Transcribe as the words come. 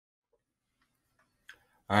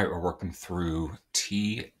All right, we're working through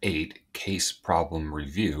T8 case problem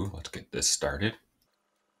review. Let's get this started.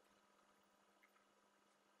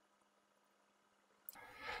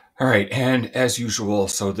 All right, and as usual,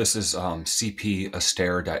 so this is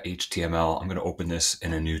cp.astaire.html. I'm going to open this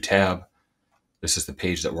in a new tab. This is the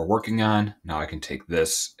page that we're working on. Now I can take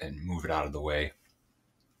this and move it out of the way.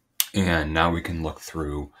 And now we can look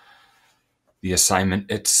through the assignment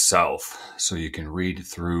itself. So you can read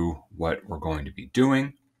through what we're going to be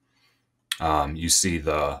doing. You see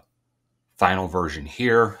the final version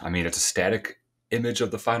here. I mean, it's a static image of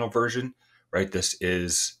the final version, right? This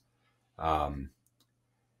is, a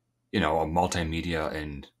multimedia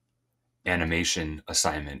and animation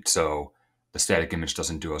assignment. So the static image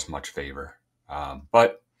doesn't do us much favor.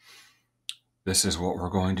 But this is what we're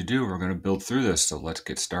going to do. We're going to build through this. So let's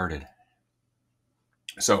get started.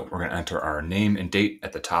 So we're going to enter our name and date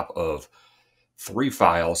at the top of 3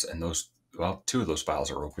 files. And 2 of those files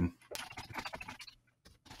are open.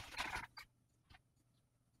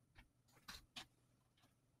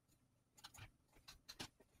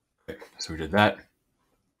 Okay, so we did that.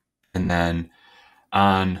 And then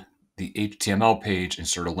on the HTML page,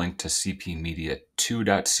 insert a link to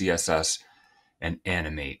cpmedia2.css and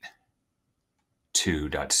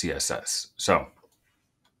animate2.css. So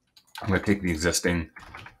I'm going to take the existing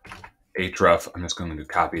href. I'm just going to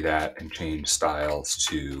copy that and change styles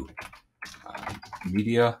to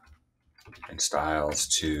media and styles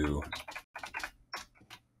to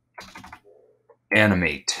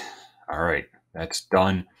animate. All right, that's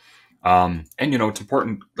done. And it's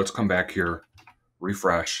important. Let's come back here,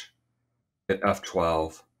 refresh, hit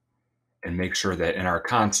F12, and make sure that in our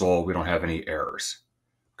console we don't have any errors.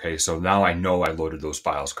 Okay, so now I know I loaded those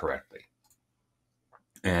files correctly.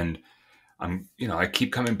 And I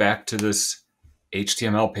keep coming back to this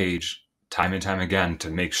HTML page time and time again to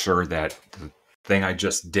make sure that the thing I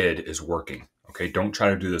just did is working. Okay, don't try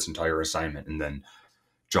to do this entire assignment and then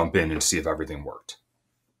jump in and see if everything worked.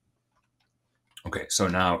 Okay, so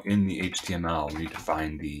now in the HTML, we need to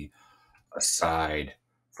find the aside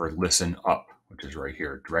for listen up, which is right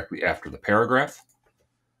here, directly after the paragraph.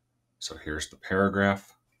 So here's the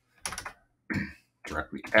paragraph.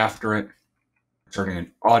 Directly after it, inserting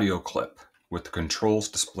an audio clip with the controls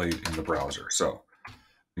displayed in the browser. So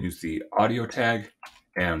use the audio tag,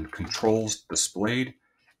 and controls displayed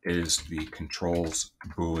is the controls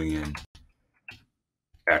Boolean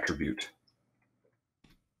attribute.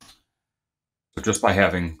 So just by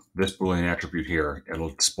having this Boolean attribute here, it'll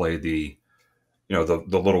display the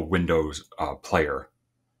little Windows player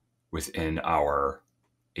within our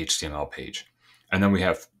HTML page. And then we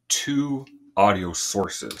have 2 audio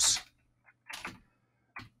sources.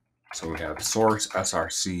 So we have source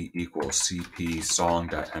src equals cp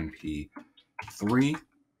song.mp3.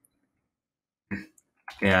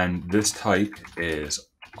 And this type is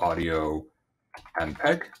audio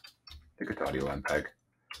MPEG. I think it's audio MPEG.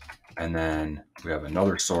 And then we have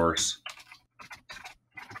another source,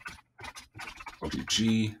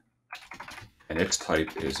 OGG, and its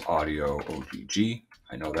type is audio OGG.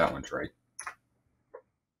 I know that one's right.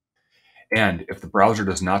 And if the browser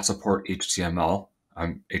does not support HTML5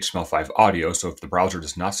 audio, so if the browser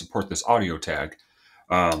does not support this audio tag,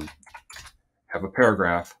 have a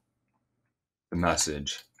paragraph, the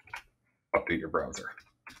message, update your browser.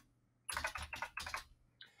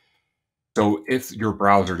 So if your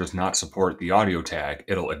browser does not support the audio tag,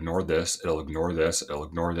 it'll ignore this, it'll ignore this, it'll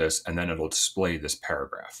ignore this, and then it'll display this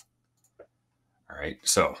paragraph. All right,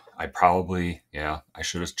 so I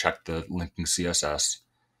should have checked the linking CSS.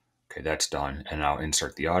 Okay, that's done. And now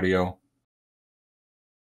insert the audio.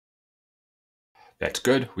 That's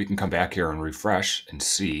good. We can come back here and refresh and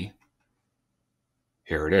see.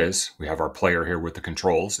 Here it is. We have our player here with the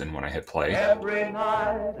controls, and when I hit play. Every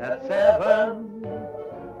night at 7.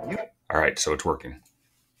 All right, so it's working.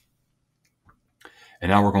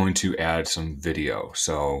 And now we're going to add some video.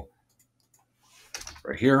 So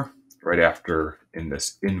right here, right after in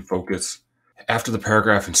this in focus, after the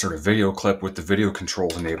paragraph, insert a video clip with the video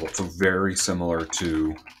controls enabled. So very similar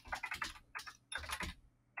to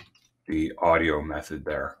the audio method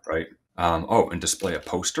there, right? And display a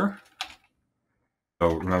poster.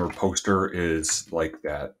 So remember, poster is like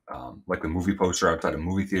that, like the movie poster outside a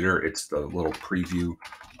movie theater. It's the little preview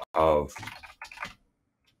of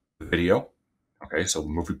the video. Okay, so the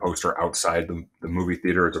movie poster outside the movie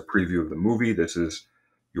theater is a preview of the movie. This is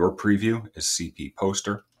your preview, is CP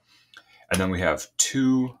poster. And then we have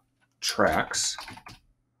 2 tracks,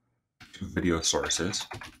 2 video sources,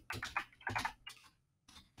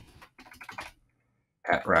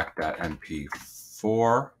 at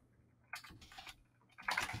rack.mp4,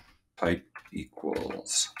 type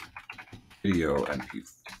equals video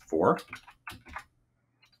MP4.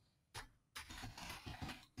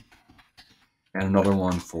 And another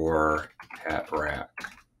one for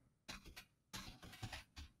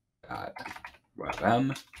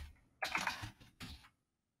hatrack.webm.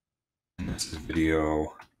 And this is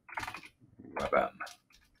video webm.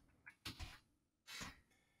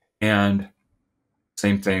 And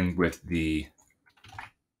same thing with the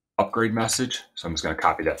upgrade message. So I'm just going to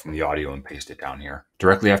copy that from the audio and paste it down here.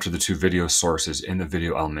 Directly after the two video sources in the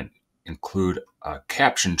video element, include a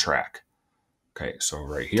caption track. Okay, so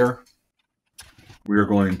right here, we're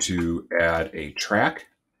going to add a track,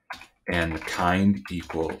 and the kind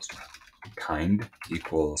equals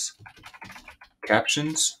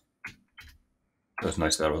captions. That's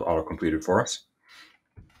nice that was auto-completed for us.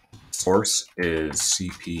 Source is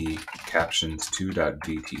cp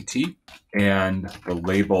captions2.vtt, and the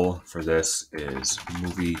label for this is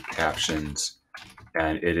movie captions,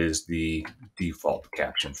 and it is the default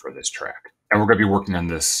caption for this track. And we're going to be working on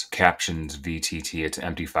this captions VTT. It's an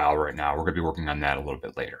empty file right now. We're going to be working on that a little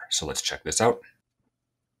bit later. So let's check this out.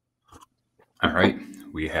 All right,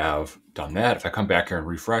 we have done that. If I come back here and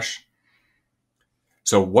refresh,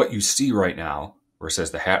 so what you see right now, where it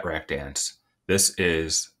says the hat rack dance, this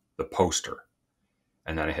is the poster.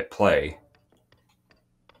 And then I hit play,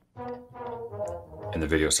 and the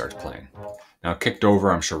video starts playing. Now, kicked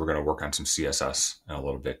over, I'm sure we're going to work on some CSS in a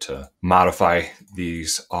little bit to modify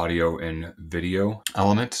these audio and video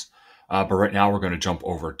elements. But right now, we're going to jump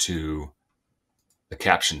over to the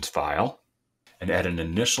captions file and add an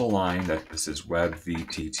initial line that this is web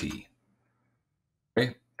VTT.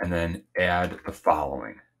 Okay, and then add the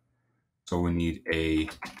following. So we need a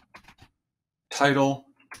title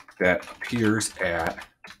that appears at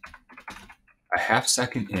a half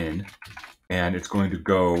second in, and it's going to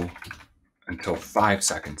go until 5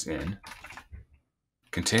 seconds in.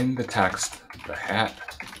 Containing the text, the hat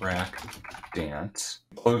rack dance,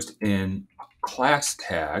 closed in class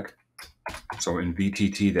tag. So in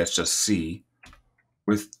VTT, that's just C,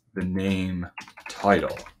 with the name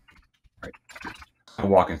title. Right. I'm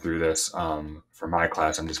walking through this. For my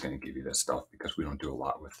class, I'm just going to give you this stuff because we don't do a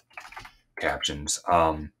lot with captions.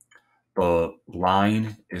 The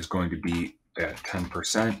line is going to be at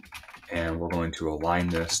 10%, and we're going to align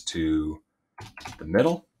this to the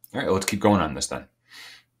middle. All right, let's keep going on this then.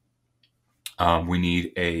 We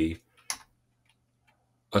need a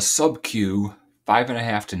sub cue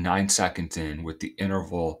 5.5 to 9 seconds in with the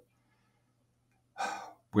interval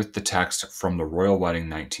with the text from the Royal Wedding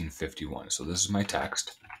 1951. So this is my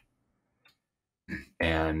text,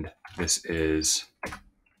 and this is a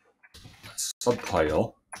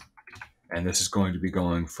subtitle, and this is going to be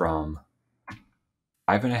going from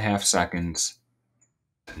 5.5 seconds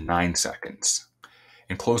to 9 seconds.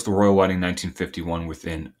 And close the Royal Wedding 1951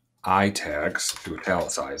 within I tags to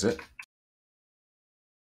italicize it,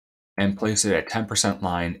 and place it at 10%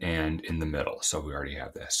 line and in the middle. So we already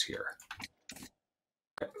have this here.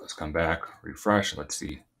 Okay, let's come back, refresh, let's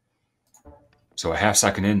see. So a half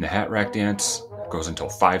second in, the hat rack dance goes until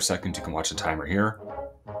 5 seconds. You can watch the timer here.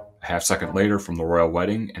 A half second later from the Royal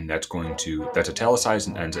Wedding, and that's italicized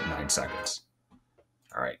and ends at 9 seconds.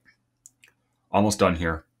 All right, almost done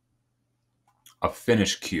here. A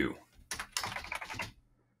finish cue.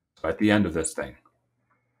 So at the end of this thing,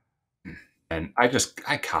 and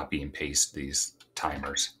I copy and paste these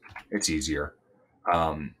timers. It's easier.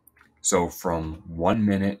 So from 1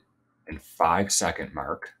 minute and 5 second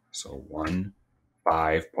mark, so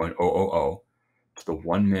 15.000 to the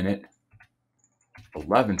 1 minute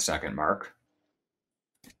 11 second mark,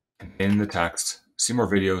 in the text, see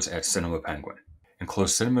more videos at Cinema Penguin.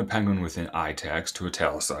 Enclose Cinema Penguin within I tags to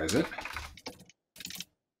italicize it.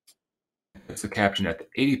 It's the caption at the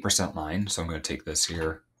 80% line, so I'm going to take this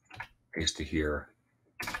here, paste it here,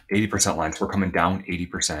 80% line, so we're coming down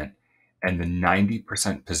 80%, and the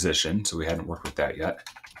 90% position, so we hadn't worked with that yet.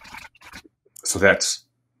 So that's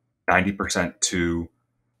 90% to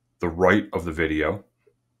the right of the video.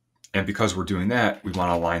 And because we're doing that, we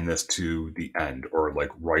want to align this to the end, or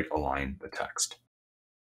like right align the text.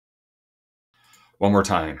 One more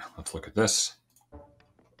time, let's look at this.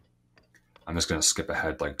 I'm just going to skip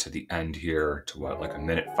ahead like to the end here to what, like 1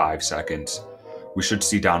 minute 5 seconds. We should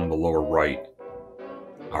see down in the lower right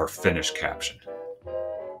our finished caption.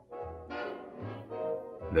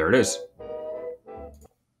 There it is.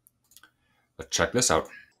 Let's check this out.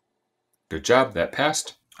 Good job, that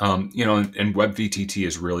passed. And WebVTT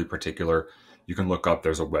is really particular. You can look up,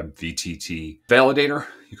 there's a WebVTT validator.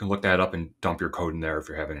 You can look that up and dump your code in there if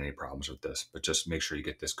you're having any problems with this, but just make sure you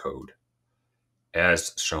get this code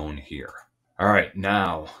as shown here. All right,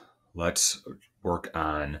 now let's work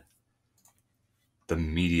on the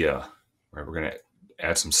media. Right, we're going to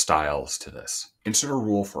add some styles to this. Insert a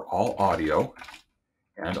rule for all audio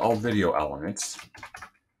and all video elements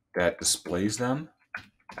that displays them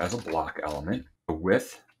as a block element. The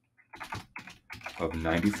width of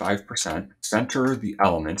 95%. Center the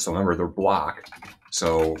elements. So remember, they're block.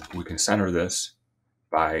 So we can center this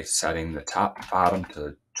by setting the top bottom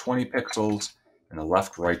to 20 pixels and the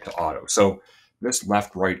left right to auto. So this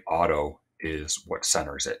left right auto is what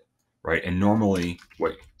centers it, right? And normally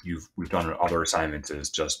what we've done in other assignments is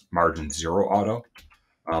just margin 0 auto.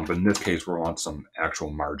 But in this case, we want some actual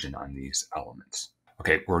margin on these elements.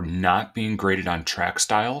 Okay, we're not being graded on track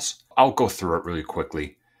styles. I'll go through it really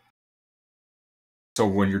quickly. So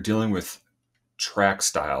when you're dealing with track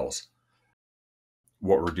styles,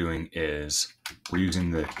 what we're doing is we're using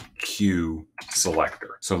the Q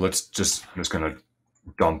selector. So I'm just going to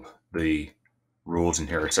dump the rules in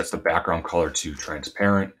here. It sets the background color to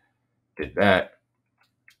transparent. Did that.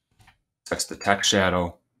 Sets the text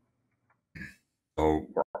shadow. So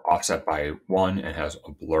we're offset by 1 and has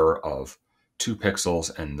a blur of 2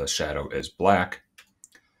 pixels and the shadow is black.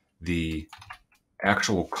 The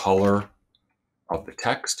actual color of the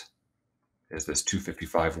text is this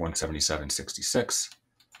 255, 177, 66.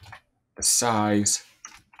 The size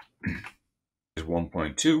is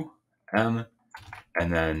 1.2 M,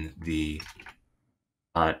 and then the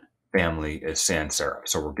font family is sans serif.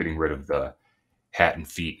 So we're getting rid of the hat and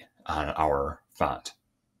feet on our font.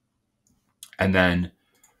 And then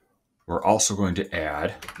we're also going to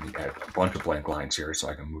add a bunch of blank lines here so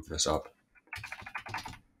I can move this up.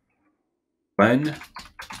 When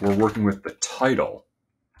we're working with the title,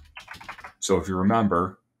 so if you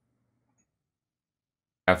remember,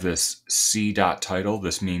 have this C.title.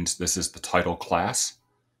 This means this is the title class.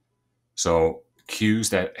 So cues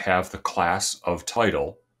that have the class of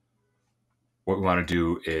title, what we want to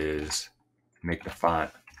do is make the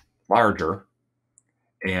font larger,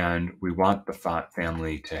 and we want the font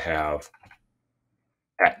family to have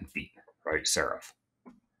hat and feet, right? Serif.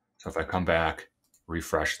 So if I come back,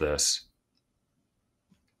 refresh this,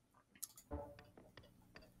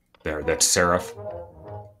 there, that's serif,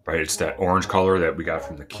 right? It's that orange color that we got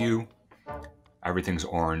from the Q. Everything's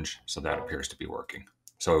orange, so that appears to be working.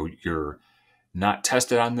 So you're not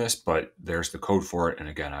tested on this, but there's the code for it. And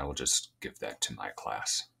again, I will just give that to my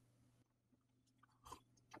class.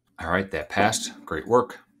 All right, that passed. Great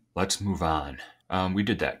work. Let's move on. We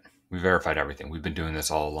did that. We verified everything. We've been doing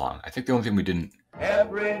this all along. I think the only thing we didn't...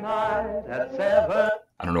 Every night at 7.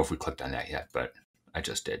 I don't know if we clicked on that yet, but I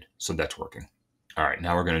just did. So that's working. All right,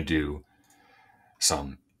 now we're going to do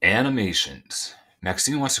some animations.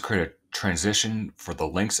 Maxine wants to create a transition for the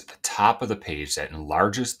links at the top of the page that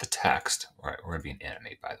enlarges the text. All right, we're going to be an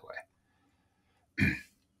animate, by the way.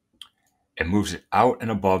 It moves it out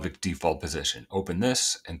and above its default position. Open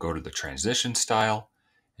this and go to the transition style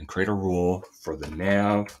and create a rule for the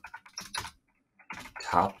nav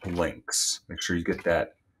top links. Make sure you get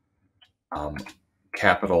that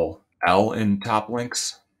capital L in top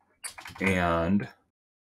links and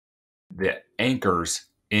the anchors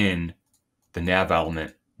in the nav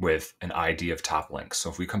element with an ID of top links. So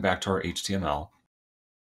if we come back to our HTML,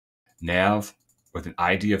 nav with an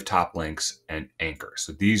ID of top links and anchor.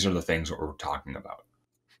 So these are the things that we're talking about.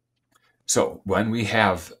 So when we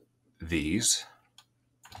have these,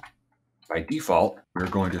 by default, we're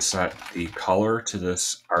going to set the color to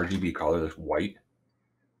this RGB color, this white,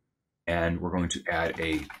 and we're going to add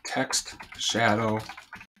a text shadow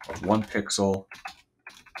of 1 pixel,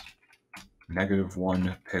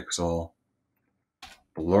 -1 pixel,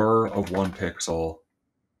 blur of 1 pixel,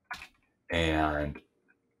 and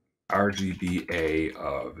RGBA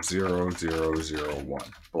of 0001,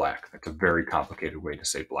 black. That's a very complicated way to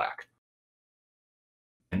say black.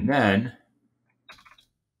 And then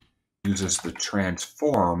uses the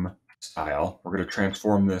transform style. We're going to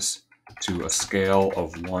transform this to a scale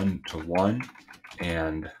of 1 to 1.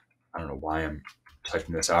 And I don't know why I'm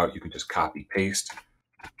typing this out. You can just copy paste.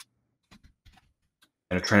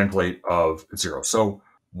 And a translate of 0. So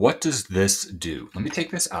what does this do? Let me take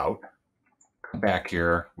this out. Come back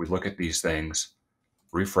here, we look at these things,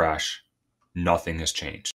 refresh, nothing has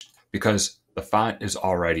changed because the font is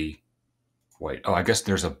already white. Oh, I guess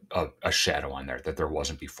there's a shadow on there that there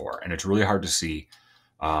wasn't before. And it's really hard to see.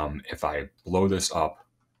 If I blow this up,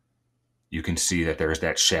 you can see that there's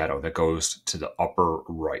that shadow that goes to the upper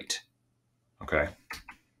right. Okay.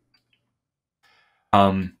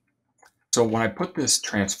 So when I put this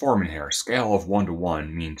transform in here, scale of 1 to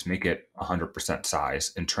 1 means make it 100%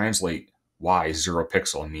 size, and translate Y 0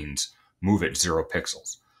 pixel means move it 0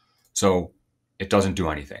 pixels. So it doesn't do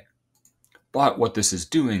anything. But what this is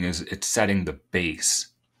doing is it's setting the base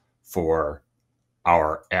for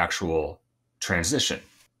our actual transition.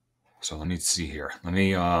 So let me see here. Let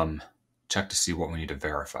me check to see what we need to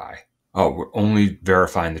verify. Oh, we're only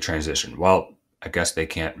verifying the transition. Well, I guess they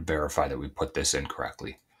can't verify that we put this in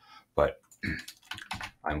correctly, but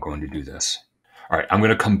I'm going to do this. All right, I'm going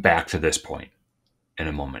to come back to this point in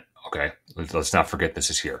a moment, okay? Let's not forget this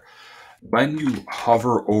is here. When you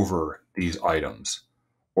hover over these items,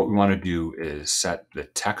 what we want to do is set the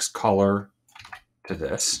text color to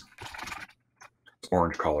this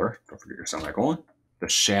orange color. Don't forget your semicolon. The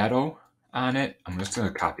shadow on it, I'm just going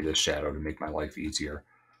to copy this shadow to make my life easier.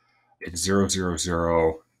 It's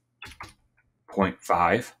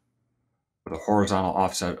 0.5 with a horizontal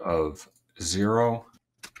offset of 0,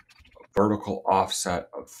 a vertical offset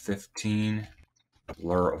of 15, a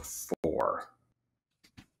blur of 4.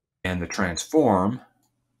 And the transform,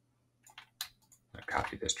 I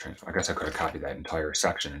copy this transform. I guess I could have copied that entire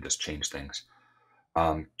section and just changed things.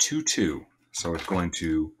 2. So it's going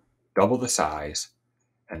to double the size,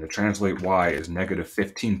 and the translate Y is negative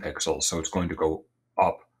 15 pixels. So it's going to go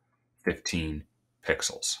up 15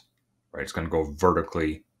 pixels, right? It's going to go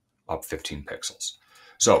vertically up 15 pixels.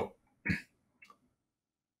 So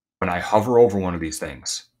when I hover over one of these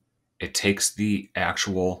things, it takes the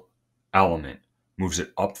actual element, moves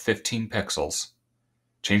it up 15 pixels,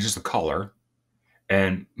 changes the color,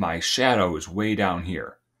 and my shadow is way down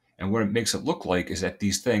here. And what it makes it look like is that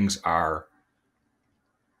these things are,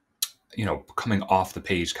 coming off the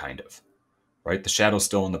page kind of, right? The shadow's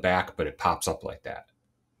still in the back, but it pops up like that.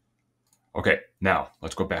 Okay, now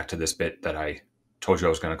let's go back to this bit that I told you I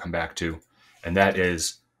was going to come back to. And that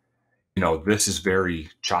is, this is very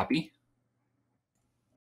choppy.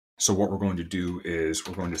 So what we're going to do is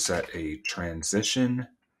we're going to set a transition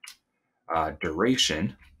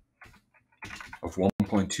duration of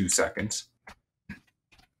 1.2 seconds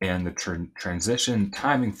and the transition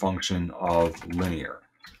timing function of linear.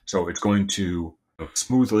 So it's going to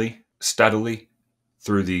smoothly, steadily,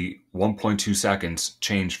 through the 1.2 seconds,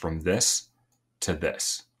 change from this to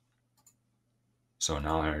this. So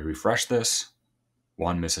now I refresh this,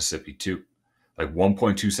 1 Mississippi 2, like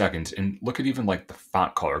 1.2 seconds. And look at even like the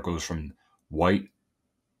font color goes from white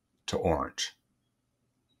to orange.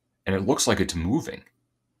 And it looks like it's moving,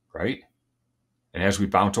 right? And as we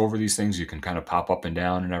bounce over these things, you can kind of pop up and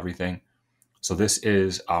down and everything. So this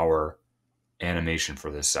is our animation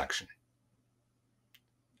for this section.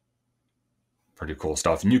 Pretty cool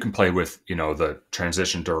stuff. And you can play with, the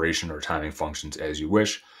transition duration or timing functions as you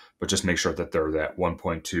wish, but just make sure that they're that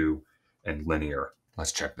 1.2 and linear.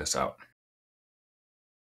 Let's check this out.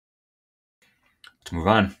 Let's move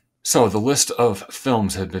on. So the list of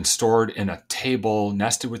films had been stored in a table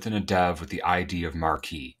nested within a div with the ID of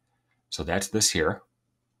marquee. So that's this here.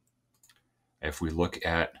 If we look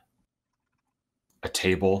at a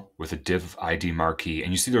table with a div ID marquee,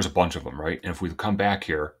 and you see there's a bunch of them, right? And if we come back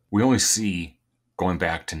here, we only see going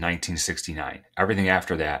back to 1969. Everything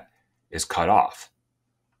after that is cut off.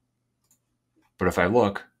 But if I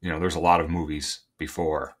look, there's a lot of movies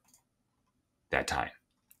before that time.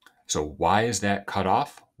 So why is that cut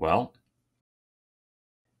off? Well,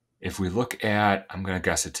 if we look at, I'm going to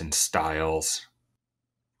guess it's in styles.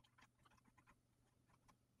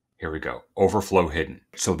 Here we go. Overflow hidden.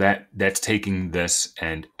 So that's taking this,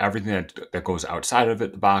 and everything that goes outside of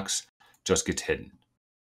it, the box, just gets hidden.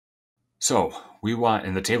 So we want,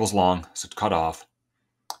 and the table's long, so it's cut off.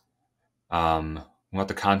 We want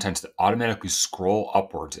the contents that automatically scroll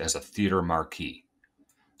upwards as a theater marquee.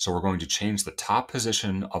 So we're going to change the top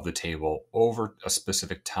position of the table over a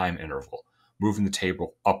specific time interval, moving the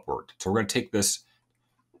table upward. So we're going to take this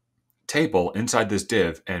table inside this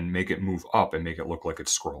div and make it move up and make it look like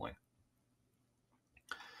it's scrolling.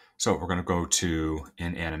 So we're going to go to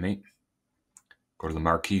Animate, go to the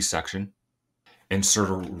marquee section, insert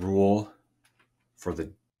a rule for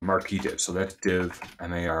the marquee div. So that's div,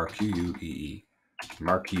 M-A-R-Q-U-E-E,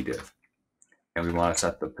 marquee div. And we want to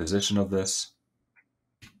set the position of this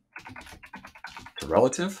to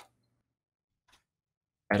relative.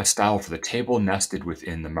 Add a style for the table nested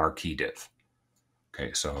within the marquee div.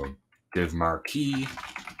 Okay, so div marquee,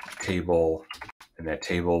 table, and that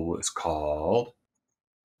table was called,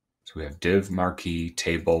 so we have div marquee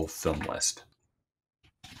table film list.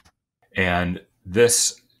 And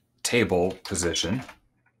this table position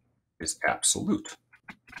is absolute.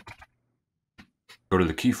 Go to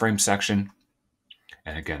the keyframe section.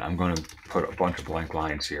 And again, I'm going to put a bunch of blank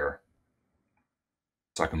lines here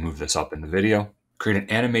so I can move this up in the video. Create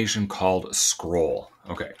an animation called scroll.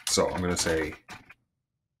 Okay, so I'm going to say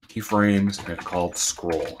keyframes and it's called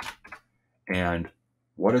scroll. And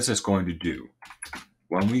what is this going to do?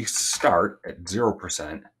 When we start at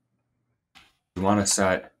 0%, we want to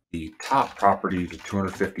set the top property to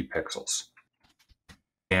 250 pixels.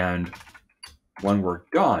 And when we're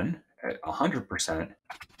done at 100%,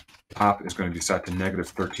 top is going to be set to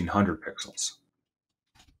negative 1300 pixels.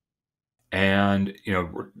 And,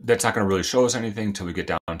 that's not going to really show us anything until we get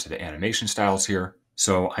down to the animation styles here.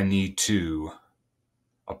 So I need to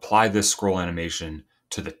apply this scroll animation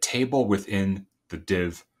to the table within the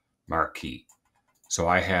div marquee. So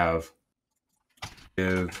I have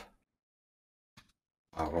div,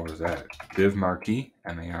 what was that? Div marquee,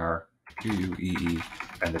 M-A-R-Q-U-E-E,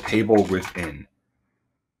 and the table within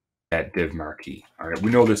that div marquee. All right, we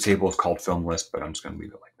know this table is called film list, but I'm just going to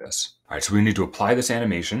leave it like this. All right, so we need to apply this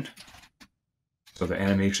animation. So the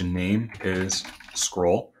animation name is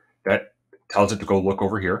scroll. That tells it to go look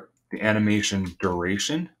over here. The animation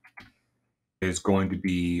duration is going to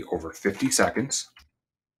be over 50 seconds.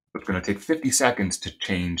 It's going to take 50 seconds to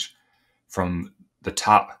change from the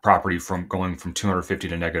top property from going from 250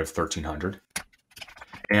 to negative 1300.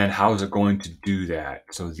 And how is it going to do that?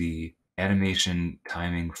 So the animation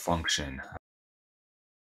timing function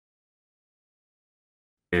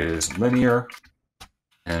is linear.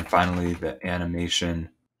 And finally, the animation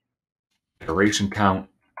duration count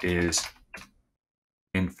is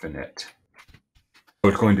infinite. So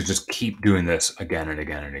it's going to just keep doing this again and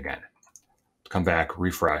again and again. Come back,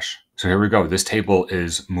 refresh. So here we go. This table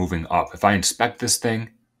is moving up. If I inspect this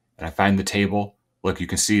thing and I find the table, look, you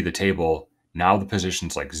can see the table. Now the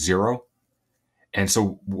position's like 0. And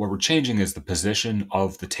so what we're changing is the position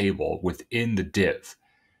of the table within the div.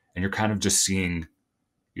 And you're kind of just seeing,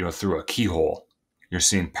 through a keyhole, you're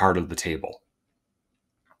seeing part of the table.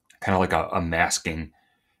 Kind of like a masking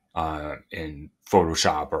in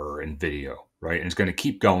Photoshop or in video, right? And it's going to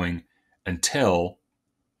keep going until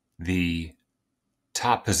the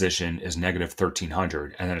top position is negative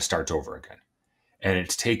 1300, and then it starts over again. And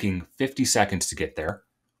it's taking 50 seconds to get there.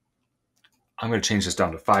 I'm going to change this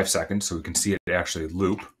down to 5 seconds so we can see it actually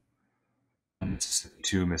loop. Mississippi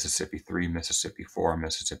 2, Mississippi 3, Mississippi 4,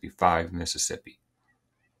 Mississippi 5, Mississippi.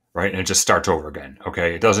 Right? And it just starts over again.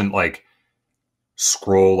 Okay? It doesn't like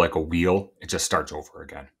scroll like a wheel. It just starts over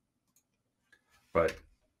again. But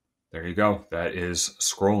there you go. That is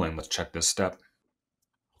scrolling. Let's check this step.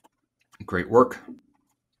 Great work.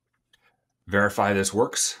 Verify this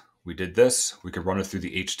works. We did this. We could run it through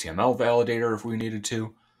the HTML validator if we needed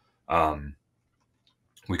to.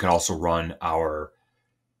 We can also run our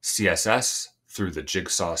CSS through the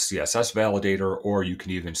Jigsaw CSS validator, or you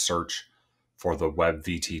can even search for the Web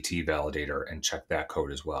VTT validator and check that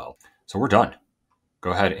code as well. So we're done.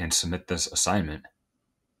 Go ahead and submit this assignment.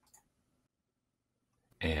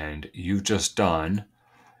 And you've just done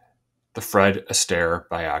the Fred Astaire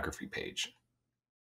biography page.